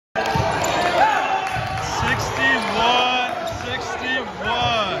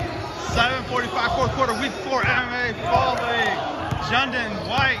fourth quarter, week 4 NMAA Fall League. Junda in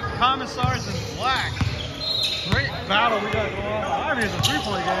white, Kamisars in black. Great battle we got going on. I mean, it's a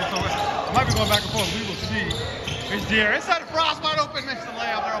three-point game, so it might be going back and forth. We will see. Here's Deere. Inside the Frost, wide open, makes the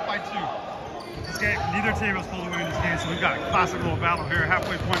layup. They're up by 2. This game, neither team was supposed to win this game, so we've got a classic little battle here,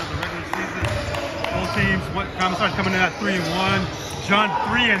 halfway point of the regular season. Both teams, Kamisars coming in at 3-1. Jund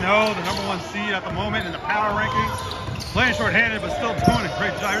 3-0, the #1 seed at the moment in the power rankings. Playing short-handed, but still doing a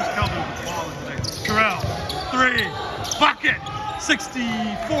great job. Here's Kelvin with the ball today. Terrell, 3, bucket,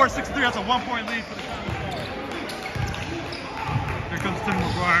 64-63. That's a 1-point lead for the Kamisars. Here comes Tim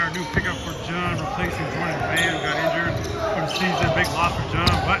McGuire, new pickup for Jund, replacing Jordan Van, who got injured for the season. Big loss for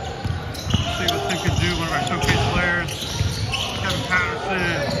Jund, but let's see what Tim can do. One of our showcase players. Kevin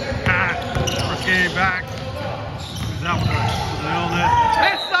Patterson, Pat, first game back. He's out with an illness.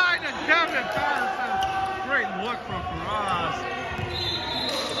 Inside to Kevin Patterson. Great look from Kamisars.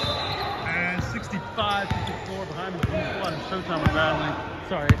 And 65-54 behind the blue squad in Showtime are battling.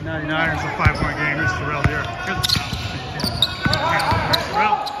 Sorry, 99ers, a 5-point game. Here's Terrell here. Here's the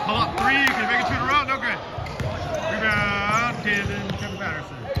Terrell, pull up 3. Can you make it 2 in a row? No good. Rebound, Kevin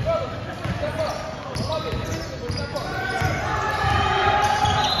Patterson.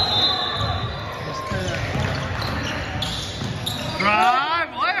 Drive,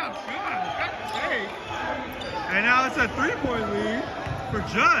 layup, good. That's safe. And now it's a 3-point lead for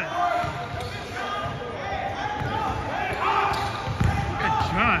Jund. Look at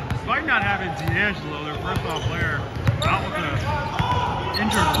Jund. Despite not having D'Angelo, their first-round player, out with an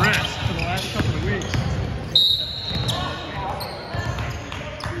injured wrist for the last couple of weeks.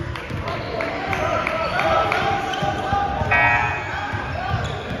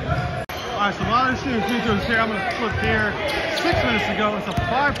 Alright, so while they're shooting free throws here, I'm going to flip here. 6 minutes ago, it's a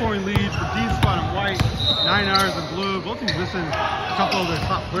 5-point lead for D Spot in white, 9ers in blue. Both teams missing a couple of their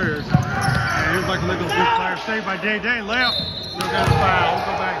top players. And here's like a little good player, saved by Day. Layup. No got a foul. We'll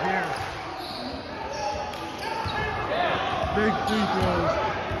go back here. Big free throws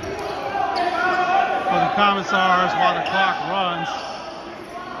for the Kamisars while the clock runs.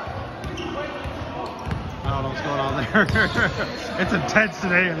 I don't know what's going on there. It's intense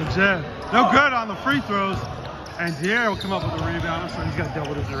today in the gym. No good on the free throws. And Deere will come up with a rebound. So he's got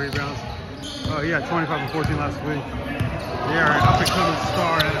double digit rebounds. Oh, yeah, 25 and 14 last week. Deere, up and coming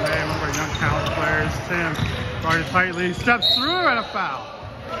star in NMAA, one of our young talent players. Tim guarded tightly, steps through and a foul.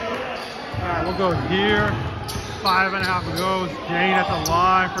 All right, we'll go here. 5.5 goes. Gain at the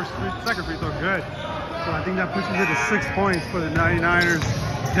line. Second free throw, good. So I think that pushes it to 6 points for the 99ers.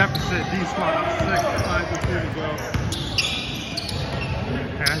 Deficit, D-Spot up 6, 5 to go.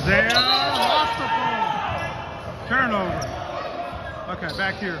 And there, lost the ball. Turnover. Okay,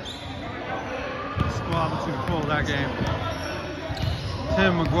 back here. Squad, let's see the full of that game.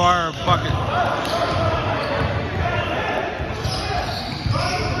 Tim McGuire, bucket.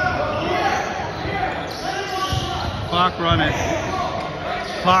 Clock running.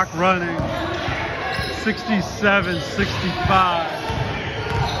 67-65.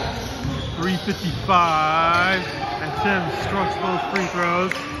 3:55, and Tim strokes both free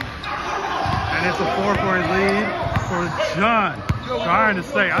throws, and it's a 4-point lead for Jund, trying to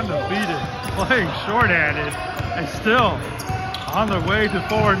stay undefeated, playing short-handed, and still on their way to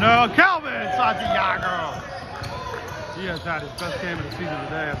 4-0. Kelvin Santiago. He has had his best game of the season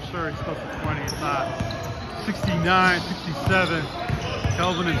today. I'm sure he's close to 20. It's not. 69-67.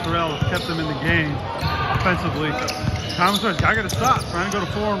 Kelvin and Terrell have kept them in the game offensively. Kamisars, I got to stop. Trying to go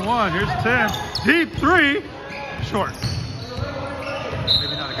to 4-1. Here's Tim. Deep 3. Short.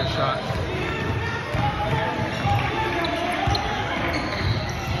 Maybe not a good shot.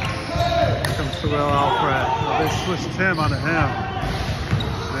 Here comes Terrell Alfred. Oh, they switched Tim onto him.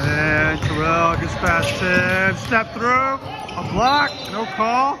 And Terrell gets past Tim. Step through. A block. No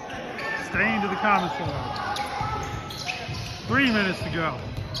call. Staying to the Kamisars. 3 minutes to go.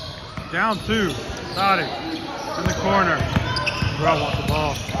 Down 2. Sadiq in the corner. Terrell wants the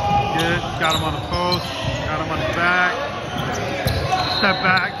ball. Got him on the post. Got him on his back. Step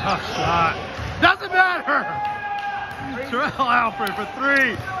back. Tough shot. Doesn't matter. Terrell Alfred for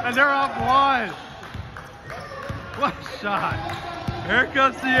 3. And they're up 1. What a shot. Here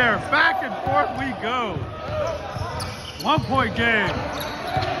comes the air. Back and forth we go. 1-point game.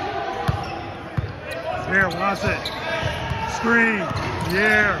 Deere wants it. Screen.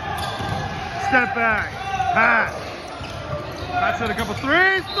 Deere. Step back. Pat. Pat's hit a couple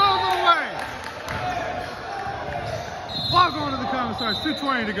threes. Throws it away. Ball going to the Kamisars.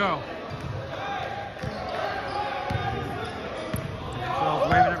 2:20 to go. So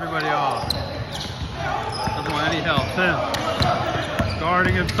waving everybody off. Doesn't want any help. Tim.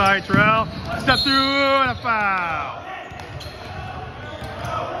 Guarding inside Terrell. Step through and a foul.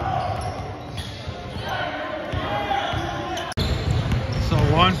 So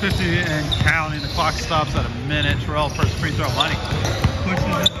 150 and counting. The clock stops at a minute. Terrell first free throw. Money pushes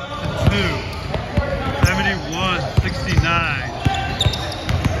it up to 2. 71-69.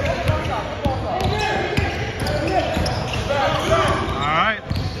 All right.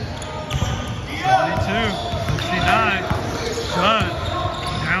 72-69. Done.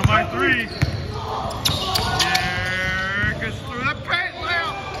 Down by 3. Here gets through the paint.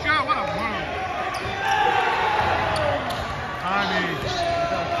 Layup. God, what a move.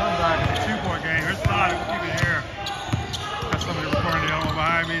 Comeback in the 2-point game. Here's Thodic. We'll keep it here. Got somebody recording the elbow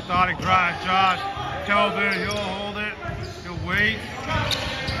behind me. Thodic drive. Josh Kelvin. He'll hold it. He'll wait.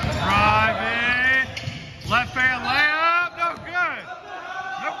 Drive it. Left hand layup. No good.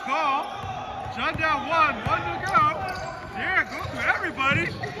 No call. Judd down 1. 1 to go. Yeah, go through everybody.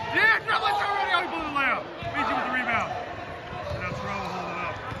 Yeah, Judd, let's already out. He blew the layup. Beat you with the rebound. And that's Terrell holding it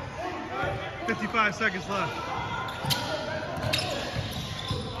up. 55 seconds left.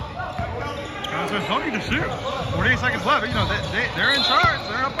 Don't need to shoot. 48 seconds left. You know, they're in charge.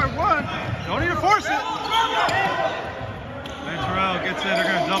 They're up by 1. Don't need to force it. And Terrell gets in. They're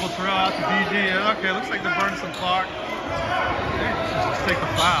going to double Terrell out to BG. Okay, looks like they're burning some clock. Just take the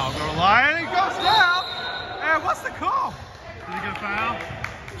foul. Go to the line. And he goes down. And what's the call? Did he get a foul?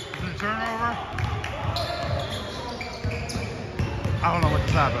 Is it a turnover? I don't know what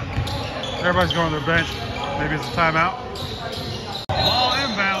just happened. Everybody's going to their bench. Maybe it's a timeout. Ball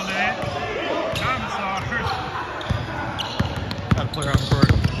inbounded. Kamisars. Got a player on the court.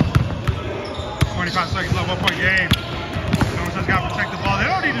 25 seconds left, 1-point game. Someone just got to protect the ball. They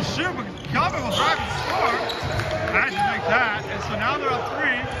don't need to shoot, but Calvin will drive and score. Imagine make that. And so now they're up 3.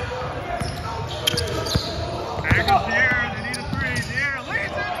 There goes Dier. They need a 3. Dier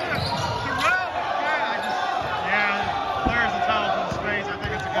leads it to Terrell. Yeah, players are talented in space. I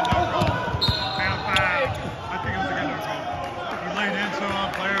think it's a good no call. Man of foul. I think it was a good no call. He laid into him.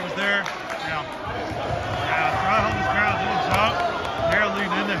 Player was there. Yeah. Terrell held his ground. Didn't jump. Dier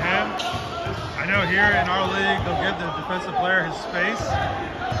leaned into him. I know here in our league, they'll give the defensive player his space.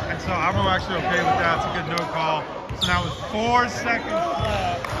 And so I'm actually okay with that. It's a good no call. So now with 4 seconds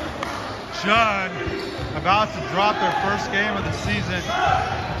left, Judd about to drop their first game of the season.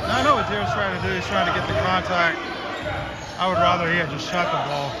 Now I know what Dier's trying to do. He's trying to get the contact. I would rather he had just shot the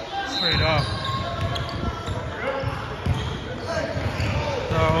ball straight up.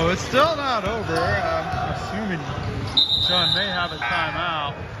 So it's still not over. I'm assuming Judd may have a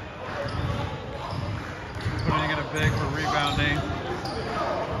timeout. Putting in a big for rebounding.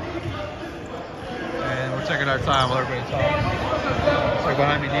 And we're taking our time while everybody talks. Looks like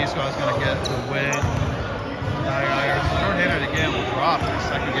behind me, Nisco's going to get the win. Short-handed again will drop in the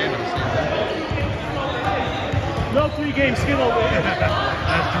second game of the season. No 3-game skill over here.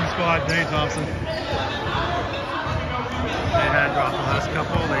 That's Drew Squad, Dane Thompson. They had dropped the last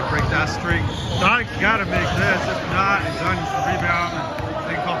couple. They break that streak. Thodic got to make this. If not, he's done the rebound. And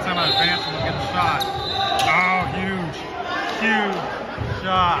they can call time out advance and we'll get the shot. Oh, huge. Huge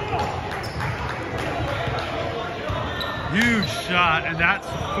shot. Huge shot. And that's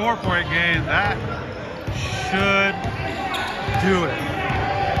a 4-point game. That should do it.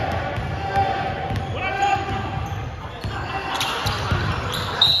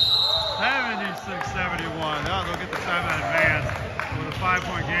 Now they'll get the time out advance. With a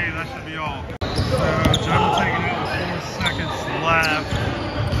 5-point game, that should be all. So Judd will take it out with 4 seconds left.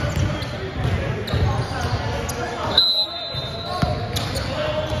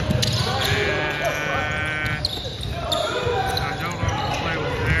 And I don't know if the play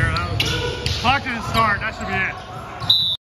was there. That was it. Clock didn't start. That should be it.